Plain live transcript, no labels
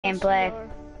Gameplay.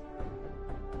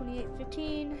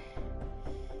 rcr2815.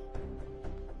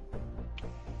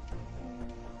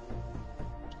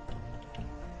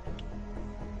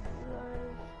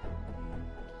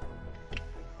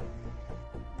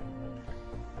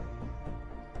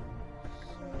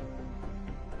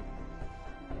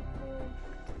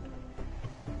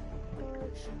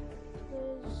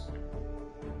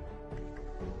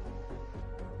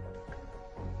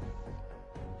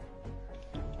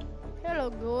 Hello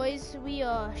guys, we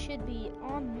should be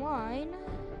online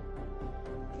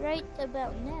right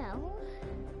about now.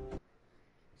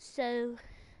 So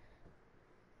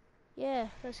yeah,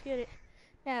 let's get it.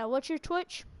 Now, what's your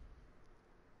Twitch?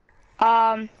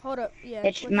 Hold up, yeah.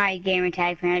 It's my gamer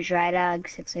tag manager,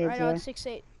 RyDog680.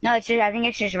 RyDog68. No, it's just, I think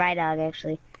it's just RyDog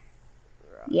actually.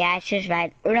 Yeah, it's just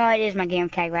Ryd. Or no, it is my gamer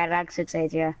tag,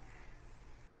 RyDog680.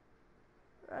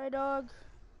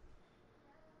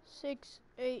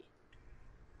 RyDog680.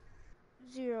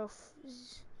 Zero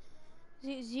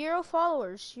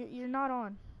followers. You're not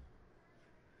on.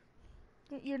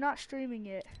 You're not streaming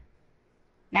yet.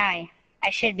 No, I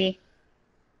should be.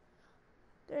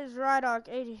 There's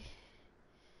RyDog80.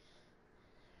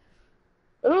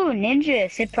 Ooh,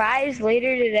 Ninja, surprise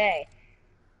later today.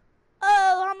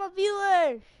 Oh, I'm a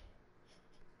viewer.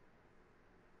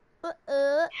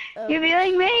 Oh. You're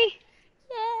viewing me?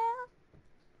 Yeah.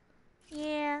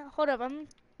 Yeah. Hold up.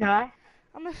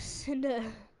 I'm gonna send a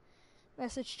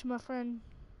message to my friend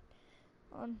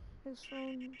on his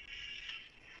phone.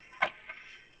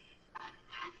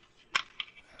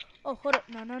 Oh, hold up.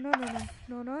 No.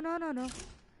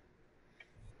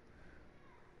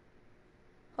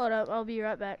 Hold up. I'll be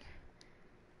right back.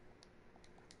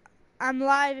 I'm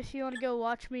live if you want to go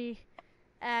watch me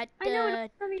at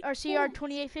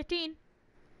rcr2815.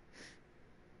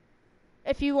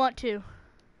 If you want to.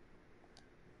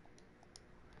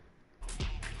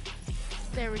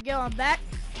 There we go. I'm back.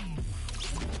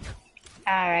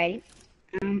 Alright.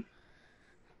 I'm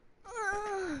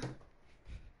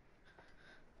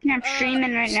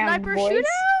streaming right now, Sniper boys.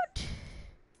 shootout?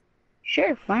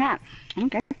 Sure, why not?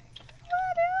 Okay.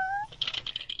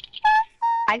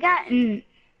 I've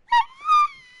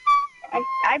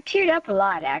teared up a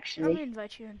lot, actually. I'm gonna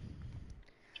invite you in.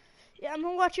 Yeah, I'm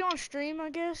gonna watch you on stream, I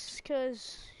guess,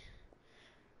 cause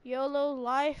YOLO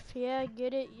life. Yeah,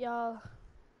 get it, y'all.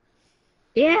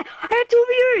 Yeah, I have 2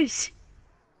 viewers.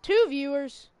 2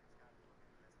 viewers.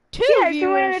 2 yeah,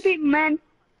 viewers. Yeah, other people, man.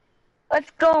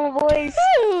 Let's go, boys.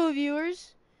 2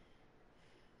 viewers.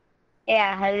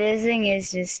 Yeah, this thing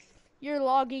is just. You're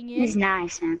logging in. It's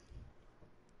nice, man.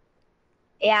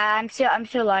 Yeah, I'm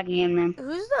still logging in, man.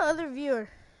 Who's the other viewer?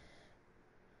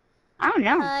 I don't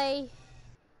know. Hi.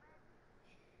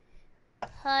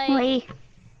 Hi.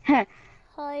 Hi.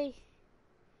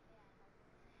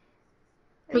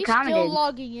 Are Who you commented? still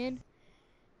logging in?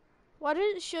 Why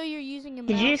did it show you're using a mouse?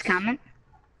 Did you just comment?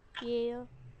 Yeah.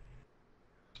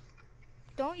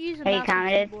 Don't use a Hey, mouse and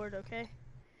commented? keyboard, okay?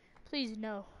 Please,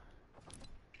 no.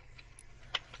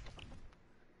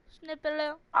 Snipper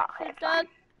out. Okay, Shoot that.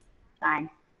 fine.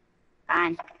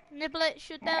 Nibble it,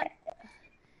 shoot that.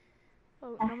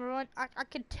 Oh, number 1. I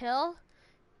could tell.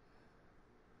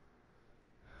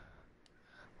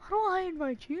 How do I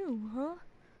invite you, huh?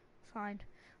 Fine.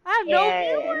 I have no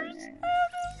viewers.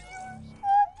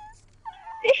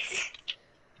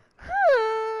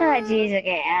 Oh, jeez,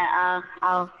 okay,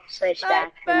 I'll switch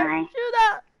back to my... Shoot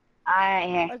that. Alright,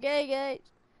 here. Okay, guys.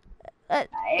 You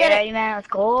Get ready, it. man? Let's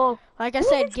go. Like I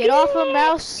said, get off of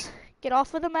mouse. Get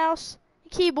off of the mouse.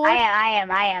 Keyboard. I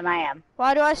am.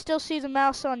 Why do I still see the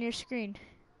mouse on your screen?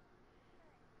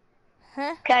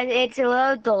 Huh? Because it's a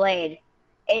little delayed.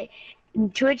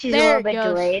 Twitch is a little bit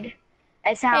delayed.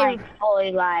 It's not like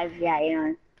fully live, yeah, you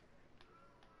know.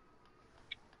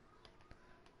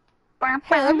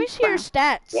 Hey, let me see your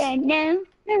stats. Yeah, no.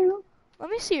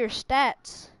 Let me see your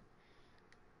stats.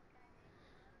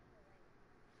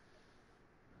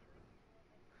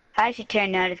 I should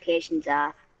turn notifications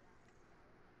off.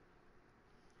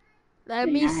 Let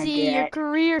me see your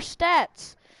career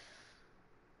stats.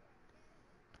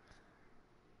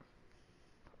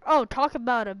 Oh, talk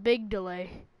about a big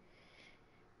delay.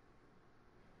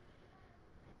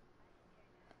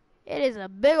 It is a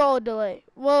big old delay.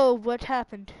 Whoa, what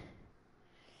happened?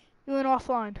 You went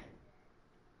offline.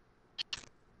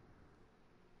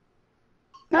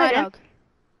 No, Dog.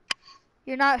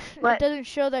 You're not. What? It doesn't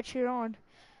show that you're on.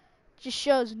 It just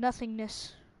shows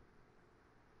nothingness.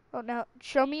 Oh, now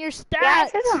show me your stats. Yeah,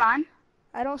 it says I'm on.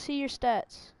 I don't see your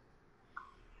stats.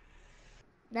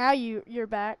 Now you're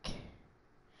back.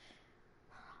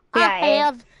 Yeah, I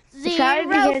have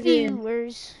 0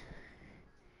 viewers.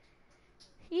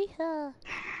 Yeehaw.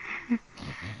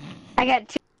 I got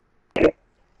 2.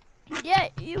 Yeah,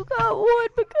 you got one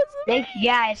because of Thank you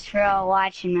guys for all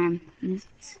watching, man.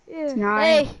 It's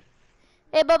 9.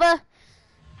 Hey, Bubba.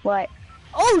 What?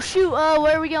 Oh shoot!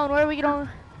 Where are we going? Where are we going?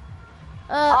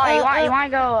 You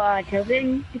want to go tilted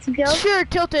and get some kills? Sure,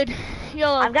 tilted.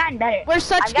 Yo, I've gotten better. We're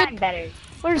such I've gotten better.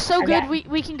 We're so good.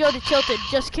 We can go to tilted.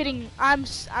 Just kidding. I'm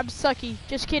sucky.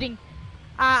 Just kidding.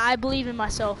 I believe in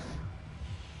myself.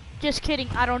 Just kidding.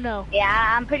 I don't know.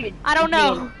 Yeah, I'm pretty. I don't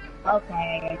know.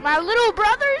 Okay. My little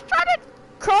brother is trying to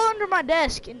crawl under my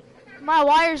desk, and my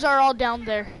wires are all down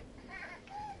there.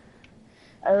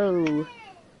 Oh.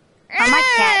 My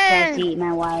cat tries to eat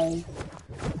my wires.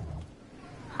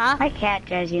 Huh? My cat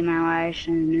tries to eat my wires.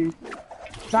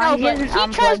 No, but he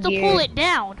tries to pull it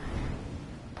down.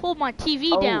 Pull my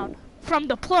TV down from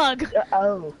the plug.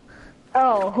 Oh.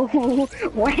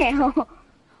 Well.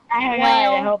 I don't know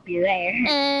how to help you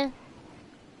there.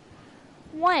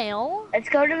 Well. Let's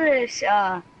go to this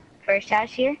first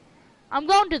house here. I'm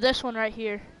going to this one right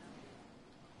here.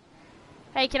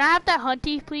 Hey, can I have that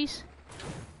hunty, please?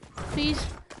 Please.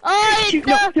 Oh, shoot.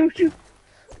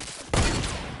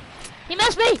 He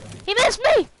missed me! He missed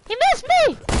me! He missed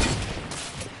me!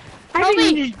 Help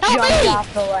me! Help me!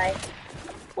 Off the way.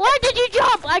 Why did you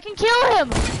jump? I can kill him!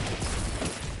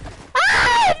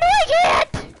 Ah! No, I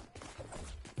can't!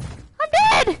 I'm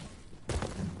dead!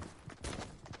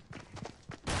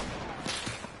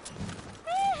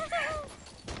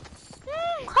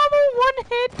 I'm on 1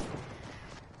 hit!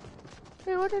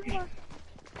 Wait, what is my...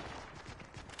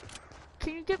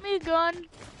 Can you get me a gun?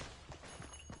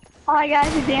 All I got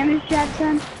is a damage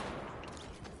shotgun.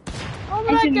 All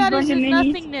that I got is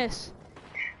nothingness.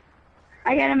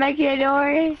 I gotta make it a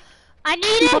door. I need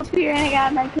it! Up here and I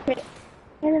gotta make it.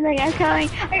 And then I'm coming.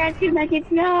 I got 2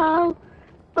 medkits. No!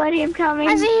 Buddy, I'm coming.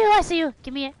 I see you.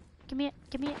 Give me it. Give me it.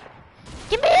 Give me it.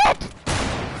 Give me it!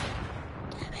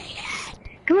 Give me it!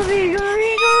 Come over here, come over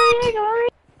here, come over here, come over here.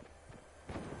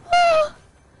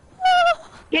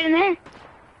 Get in there.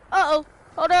 Uh-oh.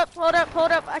 Hold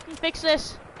up. I can fix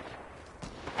this.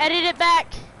 Edit it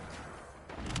back.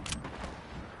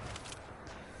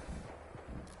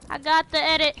 I got the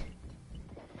edit.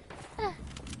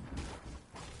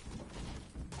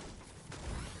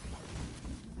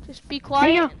 Just be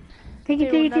quiet. Take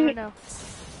it. Know.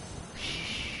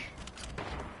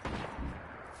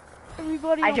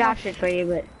 Everybody. I dropped it for you,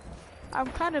 but I'm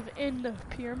kind of in the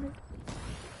pyramid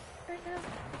right now.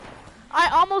 I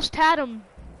almost had him.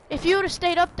 If you would have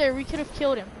stayed up there, we could have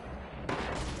killed him.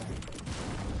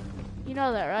 You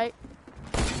know that, right?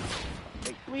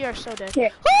 We are so dead.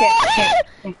 Here.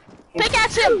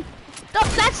 Pickaxe him!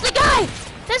 That's the guy!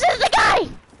 This is the guy!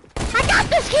 I got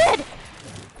this kid!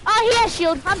 Oh, he has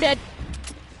shield. I'm dead.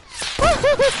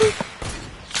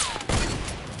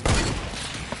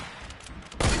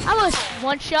 I was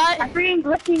 1 shot. I'm freaking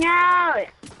glitching out.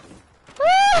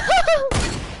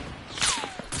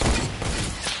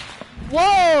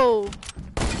 Whoa!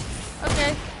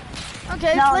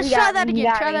 Okay, No, let's try that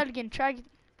again. Try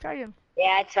again.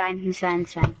 Yeah, it's fine.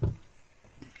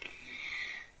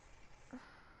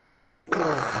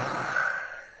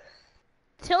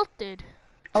 Tilted.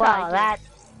 Well, that.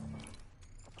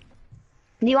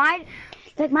 Do you want?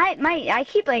 Like I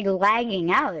keep like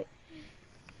lagging out.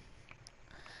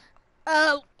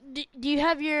 Do you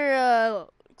have your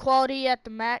quality at the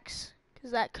max?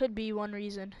 Because that could be one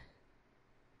reason.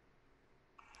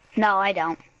 No, I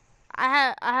don't.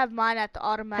 I have mine at the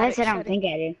automatic. I don't think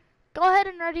I do. Go ahead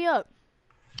and ready up.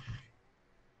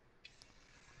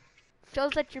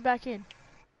 Shows that you're back in.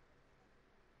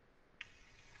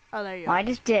 Oh, there you Well, are. I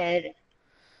just did.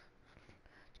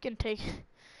 It's gonna take.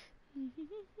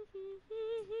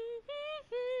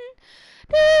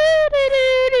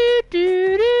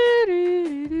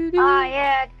 Oh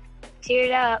yeah,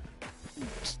 teared up.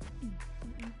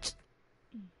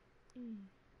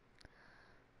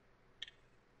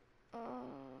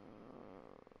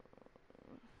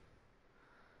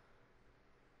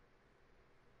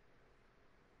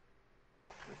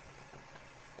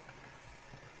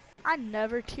 I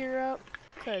never tear up,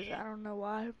 cause I don't know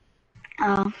why.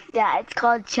 Oh, yeah, it's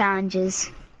called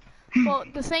challenges. Well,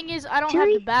 the thing is, I don't have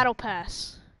the battle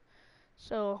pass,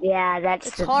 so yeah,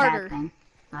 it's harder. Bad thing.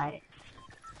 Right.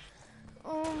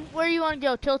 Where you want to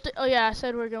go? Tilted? Oh yeah, I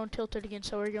said we're going tilted again,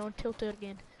 so we're going tilted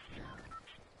again.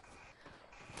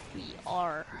 We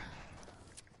are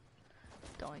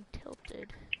going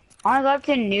tilted. I want to go up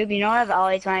to a noob. You know what I've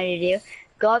always wanted to do?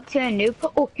 Go up to a noob.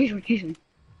 Oh, here's one.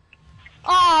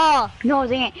 Ah! No,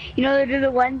 dang it. You know, do the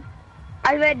one.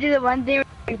 I would do the one thing where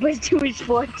you push too much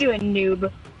force to a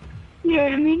noob. You know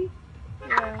what I mean?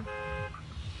 Yeah.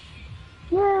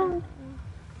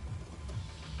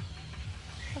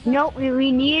 that? No,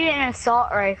 we need an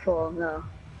assault rifle though.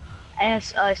 And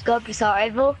a scoped assault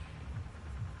rifle.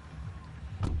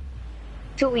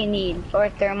 That's what we need, or a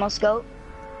thermal scope.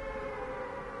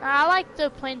 I like the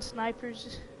plain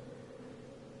snipers.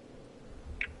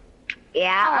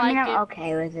 Yeah, I mean, like I'm it.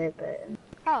 okay with it, but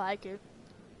I like it.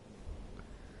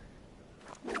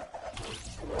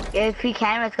 if we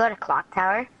can, let's go to Clock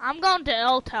Tower. I'm going to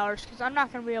L towers because I'm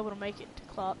not gonna be able to make it to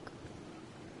Clock.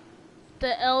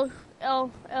 The L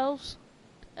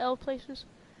places,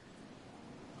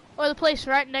 or the place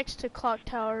right next to Clock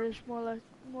Tower is more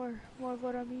of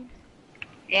what I mean.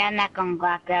 Yeah, I'm not going to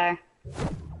Clock Tower.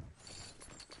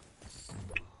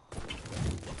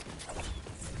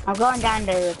 I'm going down to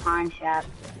the pawn shop.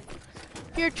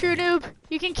 You're a true noob.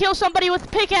 You can kill somebody with a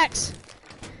pickaxe.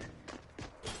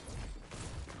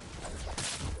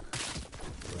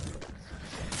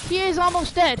 He is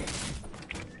almost dead.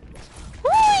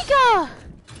 Woo-wee-ga!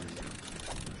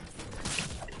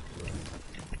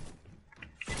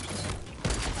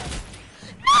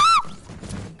 No!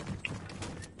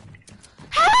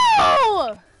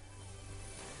 How?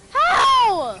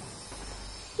 How?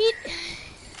 He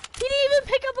didn't even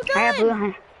pick up a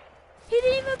gun. He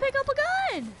didn't even pick up a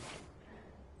gun.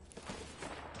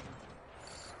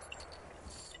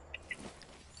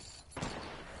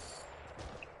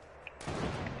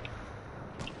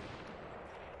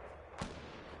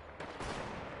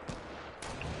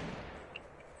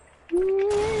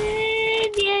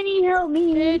 Danny, help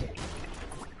me. Mid.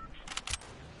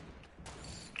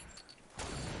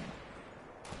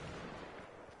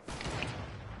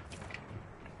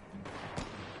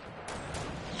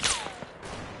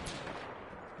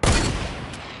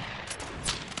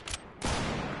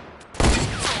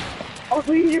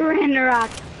 Oh, you ran the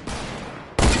rock.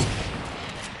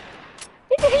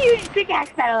 It's a huge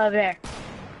pickaxe battle over there.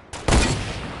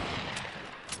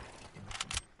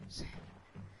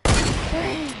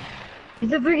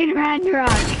 It's a freaking random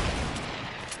rock.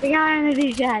 The guy on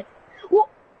the shot. Whoa.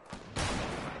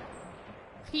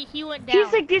 He went down.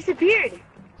 He's like disappeared.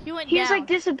 He went He's down. like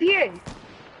disappeared.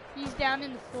 He's down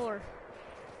in the floor.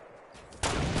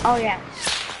 Oh yeah.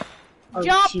 Oh,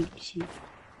 Jump! Shoot.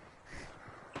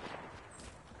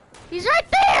 He's right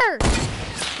there!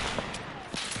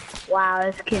 Wow,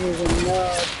 this kid is a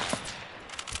nerd.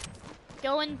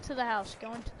 Go into the house.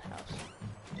 Go into the house.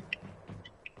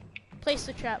 Place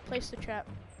the trap. Place the trap.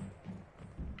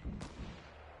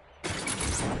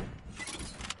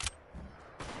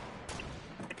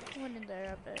 Went in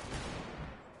there, I bet.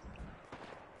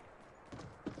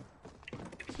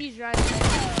 He's right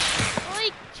there.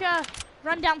 Leech,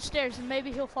 run downstairs and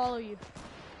maybe he'll follow you.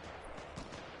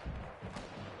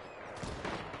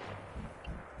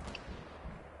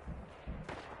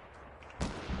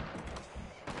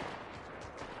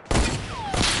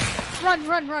 Run.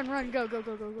 Go.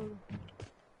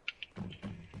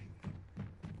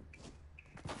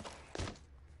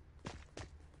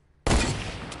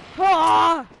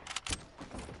 Ah!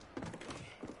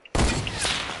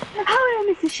 How did I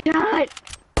miss a shot?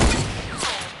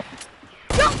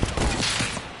 No!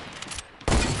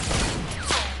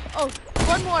 Oh,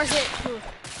 one more hit.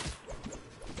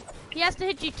 He has to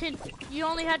hit you 10. You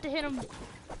only had to hit him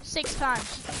 6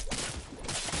 times.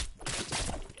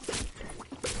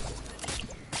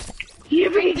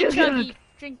 Drink the chuggy.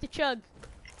 Drink the chug.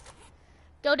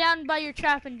 Go down by your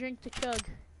trap and drink the chug.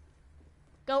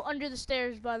 Go under the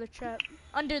stairs by the trap.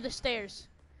 Under the stairs.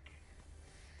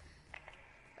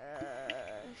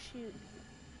 Shoot.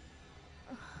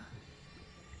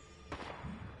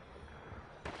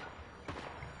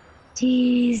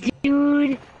 Jeez,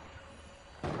 dude.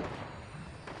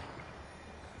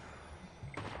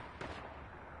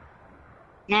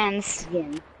 And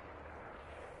skin.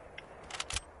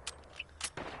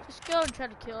 Just go and try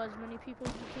to kill as many people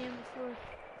as you can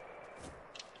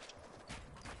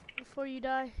before you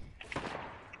die.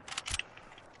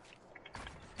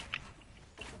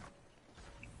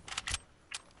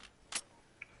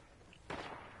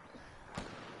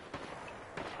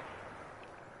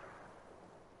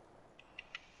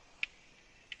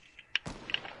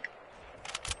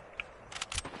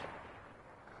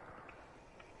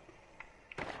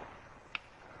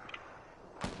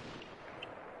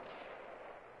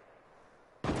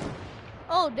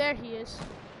 Oh, there he is.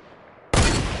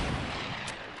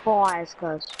 Oh, eyes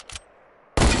close.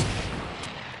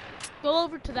 Go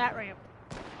over to that ramp.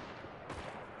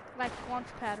 Like launch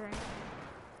pad ramp.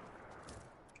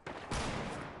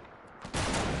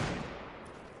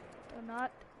 Do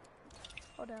not.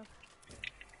 Hold down.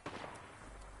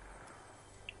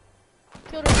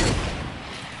 Killed him.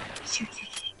 Shoot.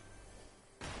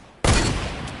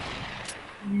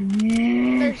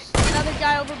 There's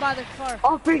by the car.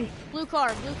 Oh, free. Blue car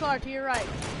to your right.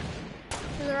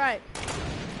 To the right.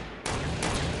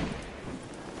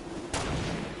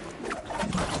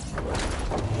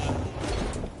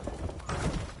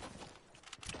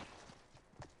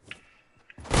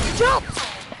 Jump!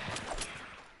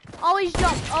 Always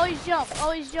jump, always jump,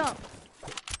 always jump.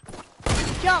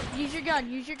 Jump, use your gun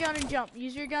and jump,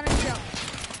 use your gun and jump.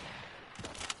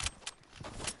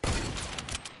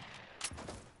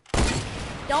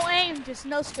 Don't aim, just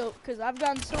no scope, because I've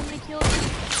gotten so many kills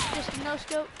just no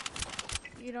scope.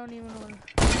 You don't even want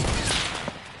to.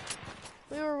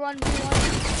 We were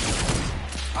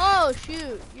 1v1. Oh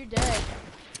shoot, you're dead.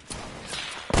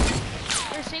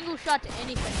 You're a single shot to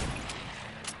anything.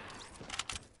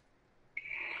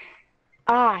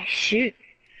 Ah, shoot.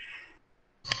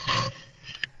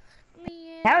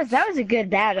 Yeah. That was a good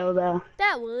battle though.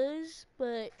 That was,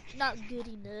 but not good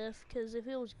enough. Cause if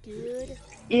it was good,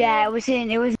 yeah, it was.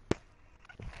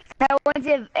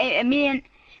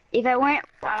 If I went,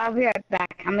 I'll be right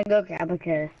back. I'm gonna go grab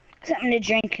something to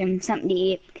drink and something to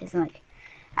eat. Cause like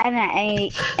I haven't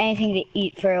had anything to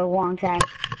eat for a long time.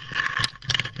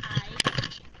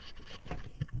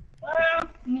 Well,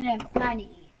 I'm gonna have time to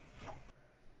eat.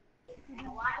 In a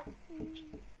while.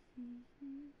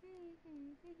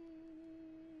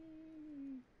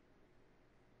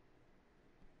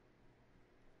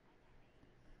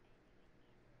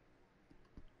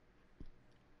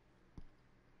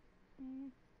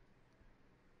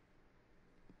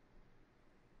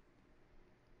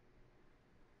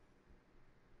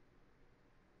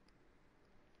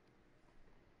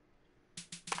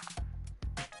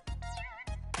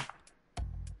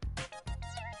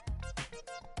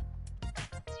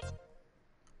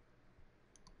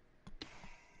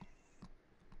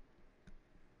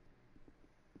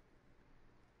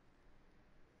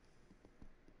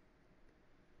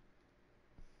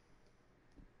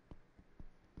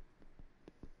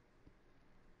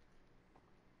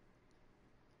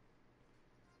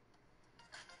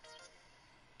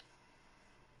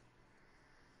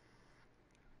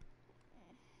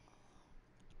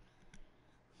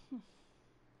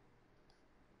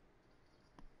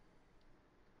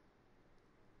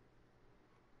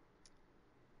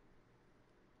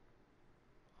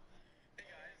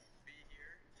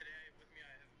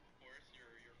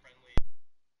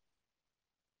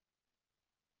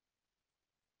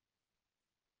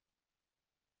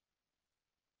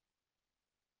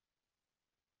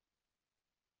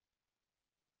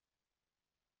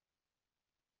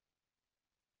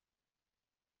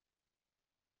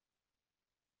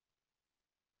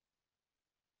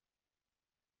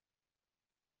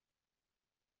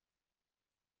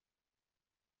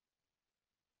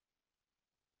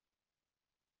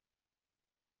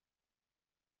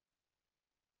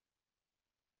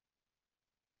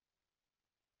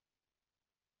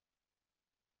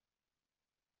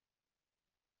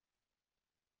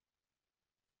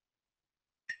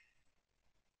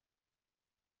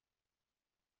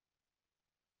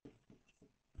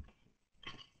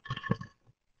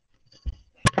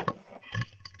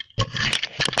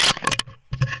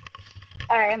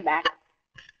 Alright, I'm back.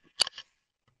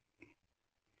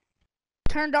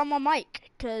 Turned on my mic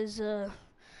because I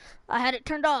had it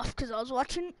turned off because I was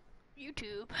watching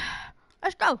YouTube.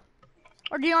 Let's go.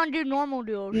 Or do you want to do normal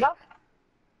duos? No.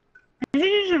 Let's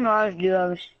do some normal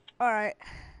duos. Alright.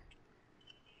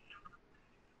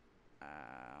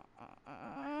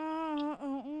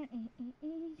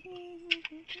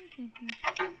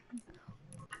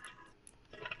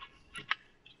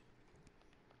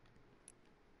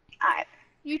 Alright.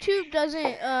 YouTube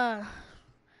doesn't,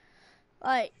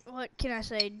 like, what can I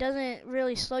say? Doesn't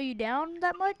really slow you down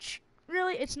that much.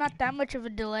 Really, it's not that much of a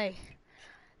delay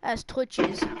as Twitch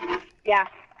is. Yeah.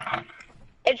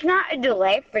 It's not a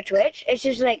delay for Twitch. It's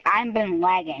just like I've been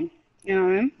lagging. You know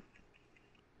what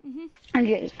I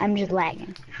mean? I'm just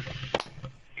lagging.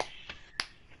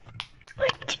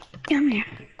 What? Come here.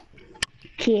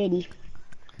 Kitty.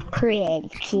 Pretty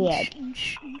kid.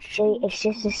 See, it's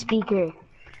just a speaker.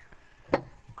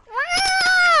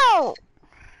 Wow!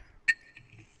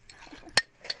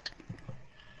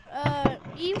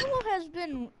 Evil has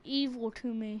been evil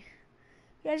to me.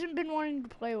 He hasn't been wanting to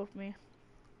play with me.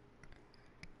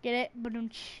 Get it?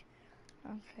 Ba-dum-tsh.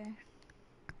 Okay.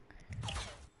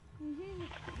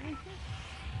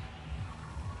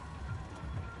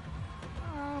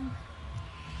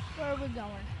 Where are we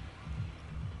going?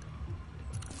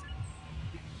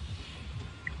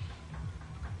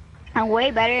 I'm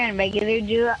way better in regular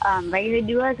duos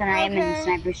than I am in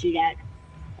sniper shootout.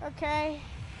 Okay.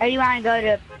 Or do you want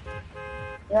to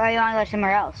go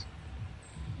somewhere else?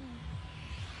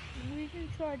 We can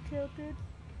try tilted.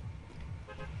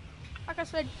 Like I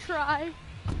said, try.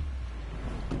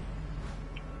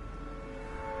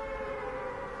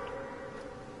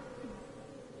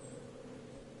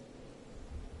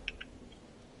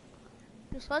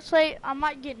 Just let's say I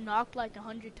might get knocked like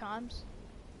 100 times.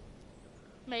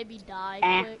 Maybe die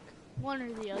quick. One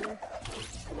or the other.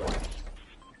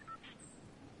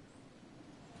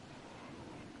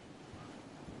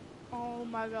 Oh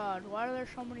my god, why are there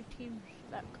so many teams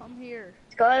that come here?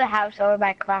 Let's go to the house over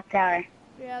by Clock Tower.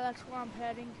 Yeah, that's where I'm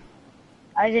heading.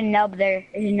 There's a nub there.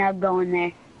 There's a nub going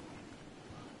there.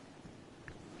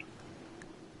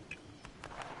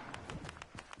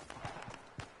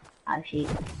 Oh, shoot.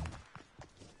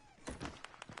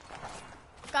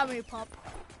 Got me a pump.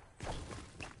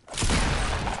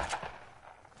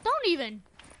 Don't even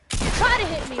try to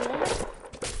hit me, woman.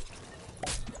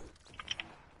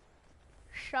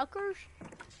 Shuckers?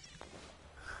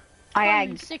 I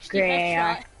got 60 gray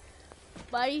AR. headshot.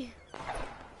 Buddy,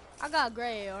 I got a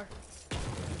gray AR.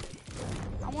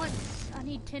 I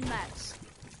need 10 mats.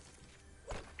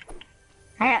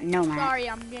 I got no mats. Sorry,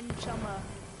 I'm getting some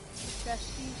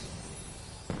chesties.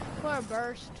 For a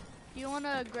burst. You want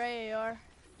a gray AR?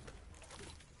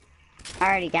 I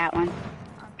already got one.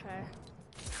 Okay.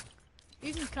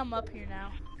 You can come up here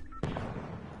now.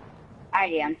 I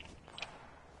am.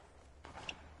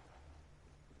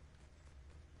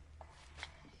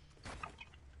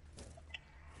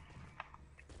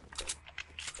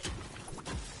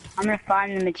 I'm gonna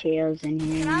find the materials in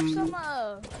here. Can I have some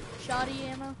shoddy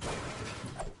ammo?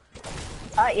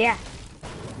 Oh yeah.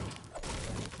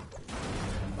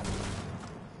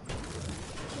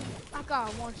 I got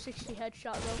a 160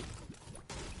 headshot though.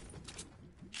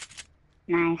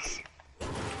 Nice.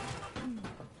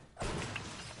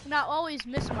 And I always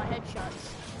miss my headshots.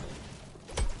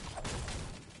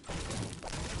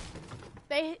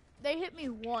 They hit me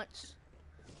once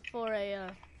for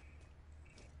a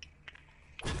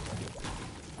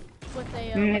with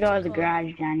a I'm gonna go to the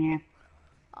garage down here.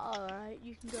 Alright,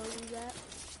 you can go do that.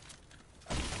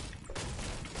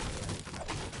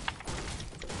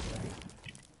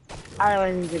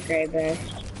 Otherwise it's a gray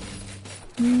burst.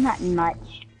 Not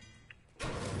much.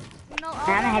 No, I'm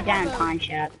gonna head down to pawn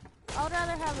shop. I'd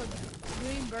rather have a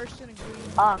green burst than a green.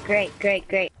 Oh great, great,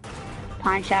 great.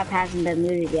 Pawn shop hasn't been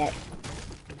looted yet.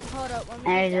 Hold up, let me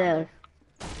And get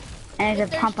there's a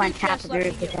If pump on two top chests, of the let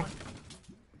me roof. get one.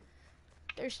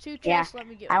 There's 2 Yeah, chests, let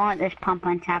me get I one. want this pump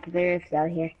on top of the roof though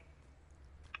here.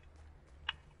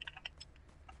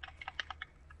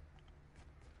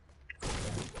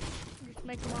 Just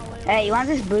making my way Hey, you want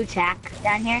this blue tack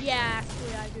down here? Yeah,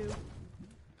 actually I do.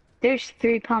 There's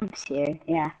 3 pumps here,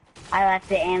 yeah. I left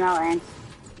the ammo and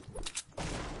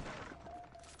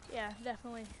Yeah,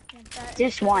 definitely want that.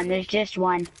 just one, there's just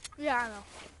one. Yeah, I know.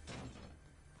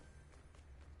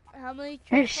 How many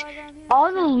There's, chests are down here?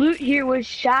 all the loot here was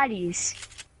shotties.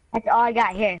 That's all I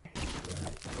got here.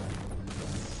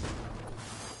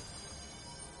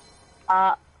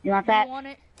 You want that? You want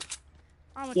it?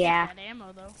 I'm gonna Yeah. take that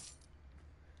ammo though.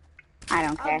 I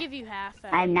don't care. I'll give you half.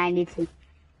 I have 92.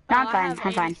 No, I'm I fine, have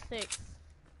I'm fine. 86.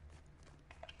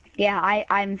 Yeah,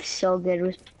 I'm so good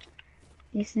with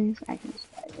these things. I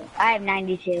have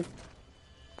 92.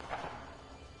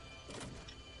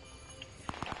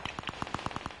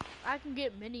 I can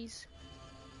get minis.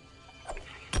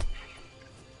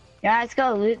 Yeah, let's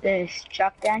go loot this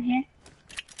truck down here.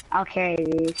 I'll carry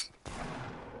these.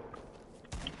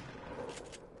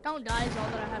 Don't die is all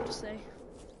that I have to say.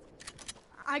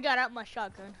 I got out my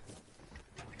shotgun.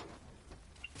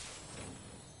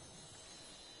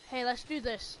 Hey, let's do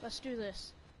this. Let's do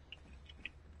this.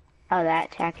 Oh,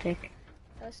 that tactic.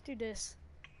 Let's do this.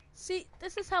 See,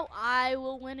 this is how I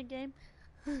will win a game.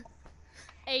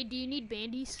 Hey, do you need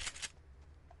bandies?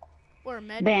 Or a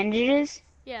med? Bandages?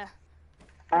 Yeah.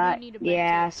 Or do you need a med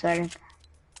yeah, kit? sort of.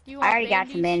 Do you I want already got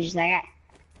some bandages. I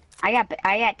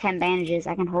got 10 bandages.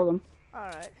 I can hold them.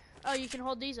 Alright. Oh, you can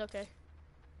hold these? Okay.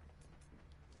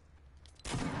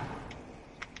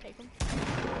 Take them.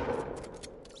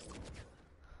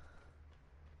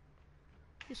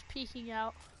 Just peeking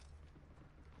out.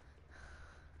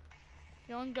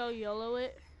 You want to go YOLO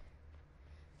it?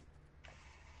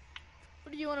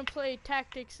 Or do you want to play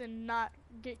tactics and not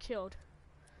get killed?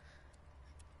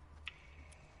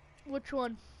 Which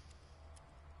one?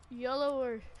 YOLO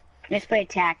or... Let's play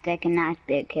tactic and not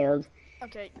get killed.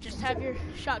 Okay, just have your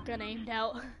shotgun aimed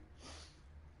out.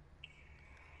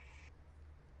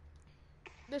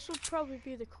 This will probably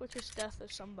be the quickest death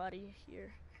of somebody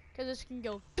here. Because this can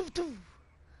go doof doof.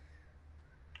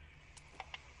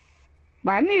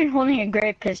 Why am I even holding a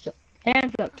gray pistol?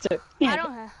 Hands up, sir. I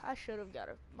don't have. I should have got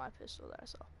my pistol that I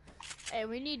saw. Hey,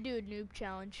 we need to do a noob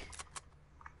challenge.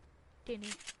 any.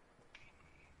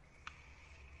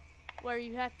 Where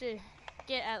you have to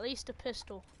get at least a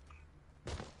pistol.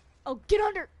 Oh, get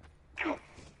under! Did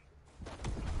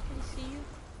he see you?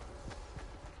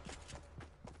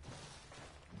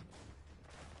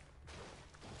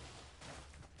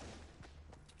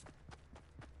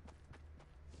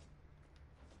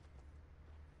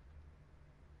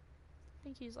 I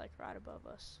think he's like right above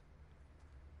us.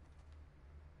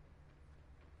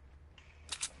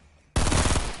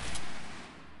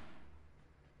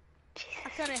 I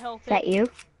couldn't help it. Is that you?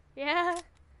 Yeah.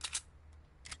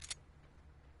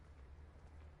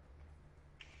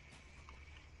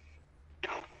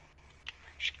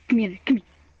 Come here, come here.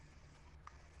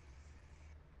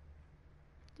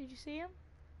 Did you see him?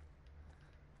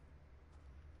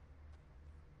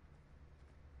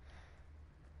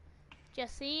 Did you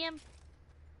see him?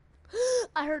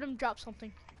 I heard him drop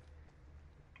something.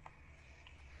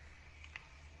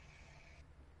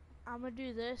 I'm gonna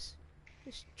do this.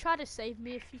 Just try to save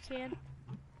me if you can.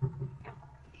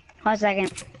 1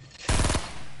 second.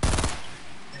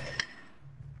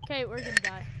 Okay, we're gonna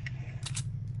die.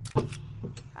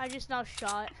 I just now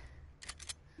shot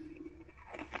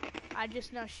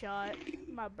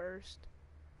my burst.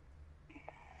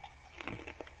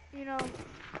 You know.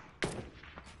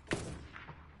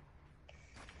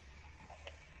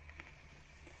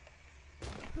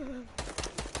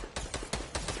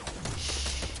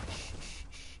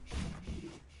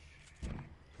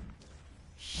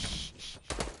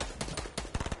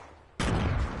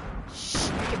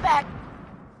 Get back!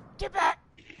 Get back!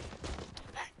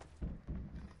 Get back!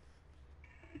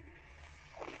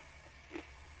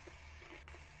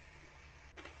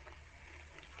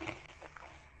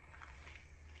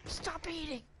 Stop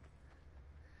eating!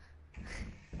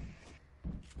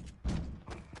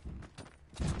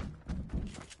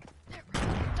 They're right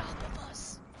on top of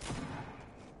us.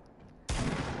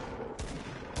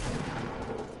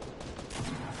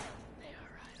 They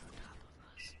are right on top of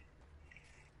us.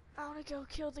 I wanna go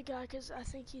kill the guy because I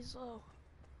think he's low.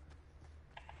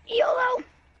 YOLO!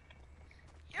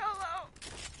 YOLO!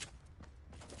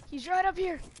 He's right up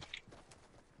here.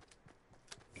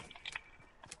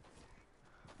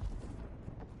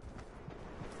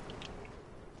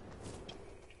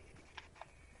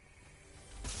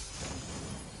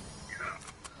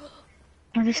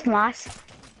 Want this lost?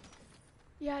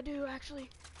 Yeah, I do actually.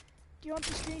 Do you want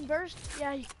the screen burst?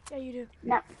 Yeah, yeah, you do.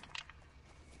 No.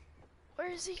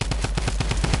 Where is he?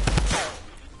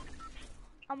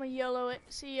 I'm gonna YOLO it.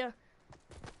 See ya.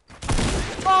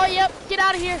 Oh, yep. Get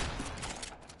out of here.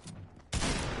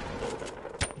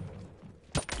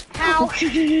 How? What?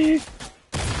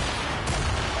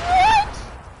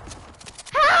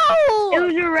 How? It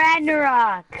was a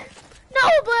Ragnarok. No,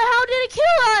 but how did it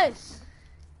kill us?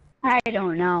 I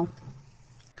don't know.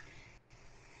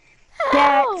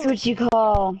 How? That's what you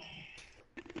call.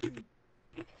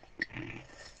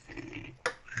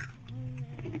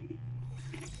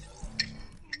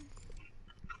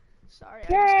 Sorry,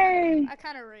 Yay! I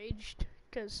kind of raged,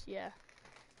 cause yeah,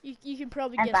 you can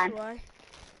probably I'm guess fine. why.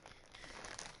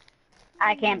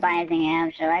 I can't buy anything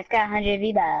else, so I've got 100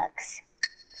 V-Bucks.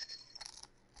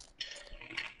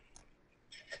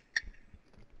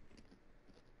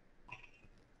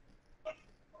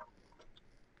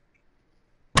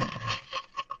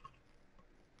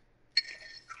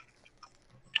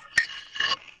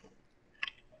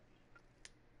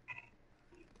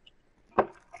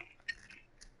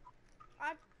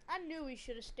 I knew we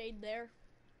should have stayed there.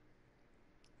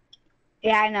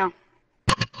 Yeah, I know.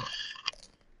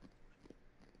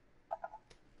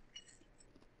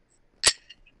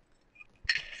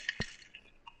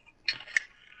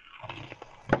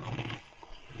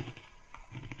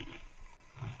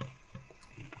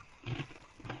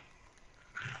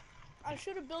 I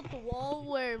should have built the wall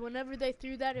where whenever they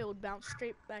threw that, it would bounce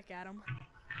straight back at them.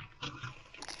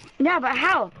 Yeah, but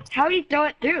how? How did he throw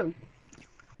it through?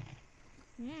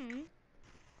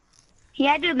 He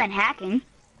had to have been hacking.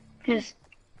 Cause,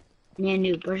 I need a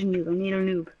noob. Where's a noob? I need a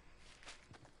noob.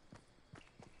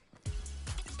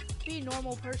 Be a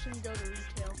normal person, go to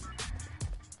retail.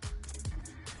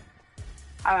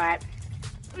 Alright.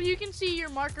 You can see your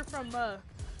marker from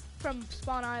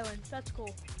Spawn Island. That's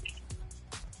cool.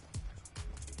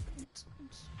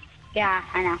 Yeah,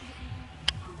 I know.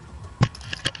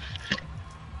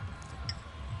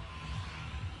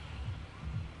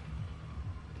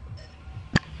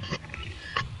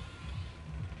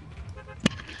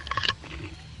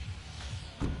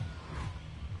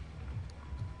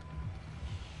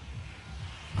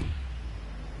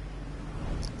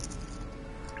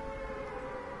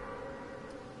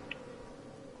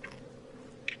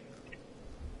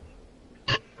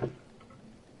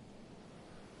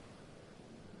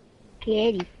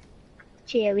 Kitty.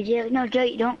 Joey. No,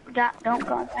 Joey, don't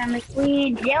go on my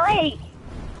screen. Joey!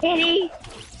 Kitty!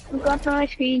 Don't go on my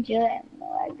screen, Joey. No,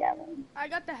 I got one. I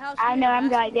got the house. I know, I'm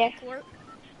right there. Court.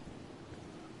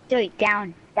 Joey,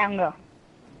 down go.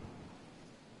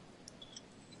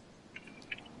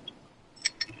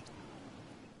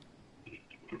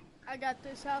 I got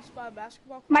this house by a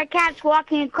basketball court. My cat's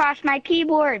walking across my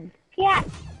keyboard. Cat!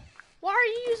 Why are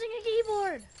you using a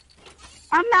keyboard?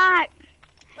 I'm not.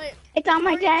 Wait. It's on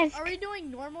my desk. Are we doing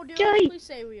normal duos? Joey. Please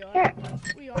say we are. Here.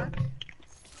 We are.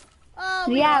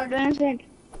 Yeah, we're doing this.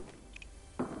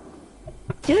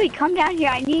 Joey, come down here.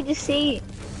 I need to see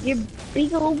your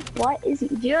big old butt.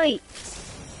 Joey.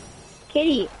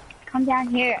 Kitty, come down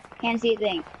here. Can't see a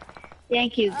thing.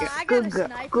 Thank you. I got Good a girl.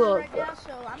 sniper Good right girl. now,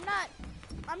 so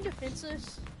I'm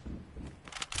defenseless.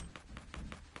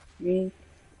 Mm.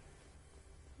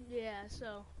 Yeah,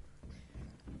 so.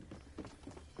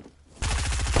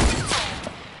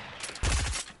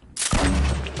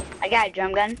 I got a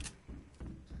drum gun.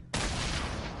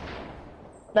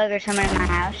 There's someone in my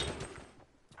house.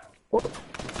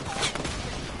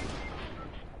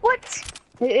 What?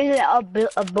 Is it a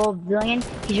billion?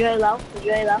 He's really low.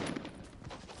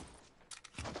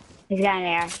 He's got an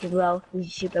air. He's low.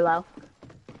 He's super low.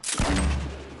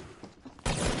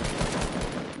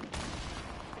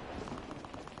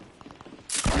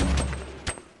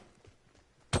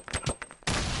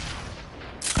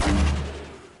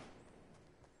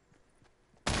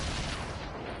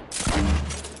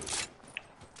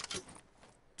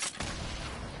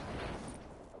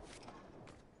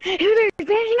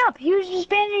 He was just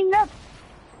bandaging up.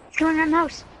 He's going around the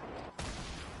house.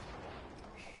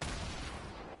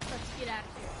 Let's get out of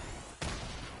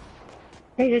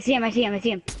Hey, I see him. I got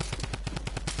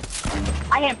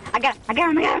him.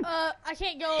 I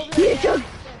can't go over there. Chug.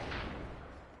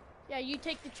 Yeah, you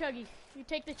take the chuggy. You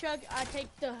take the chug, I take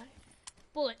the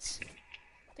bullets.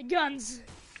 The guns.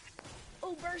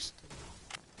 Oh, burst.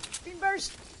 Green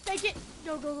burst. Take it.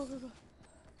 Go.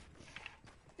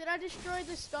 Did I destroy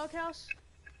this doghouse?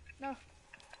 No.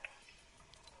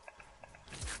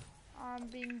 I'm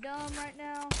being dumb right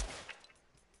now.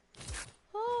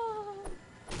 Oh.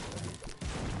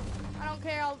 I don't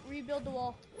care, I'll rebuild the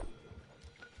wall.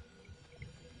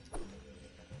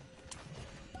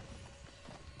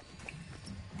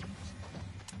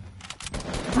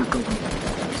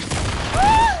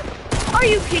 Are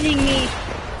you kidding me?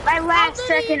 My last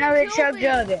second of the chug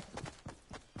jug.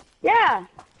 Yeah.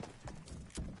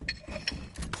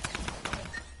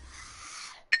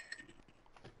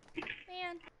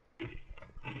 Man.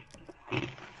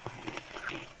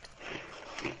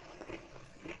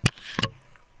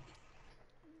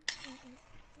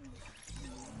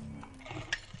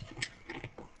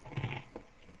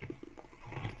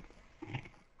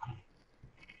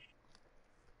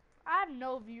 I have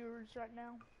no viewers right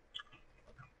now.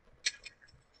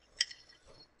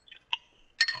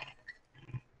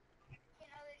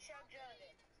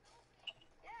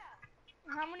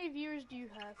 How many viewers do you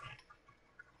have?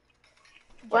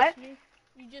 What? Just me?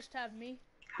 You just have me?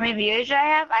 How many viewers do I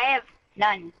have? I have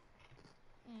none.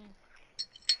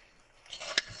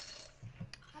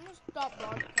 I'm gonna stop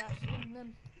broadcasting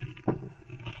then.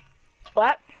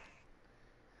 What?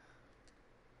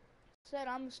 Said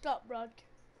I'm gonna stop broadcasting.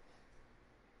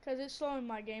 Cause it's slowing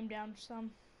my game down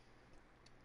some.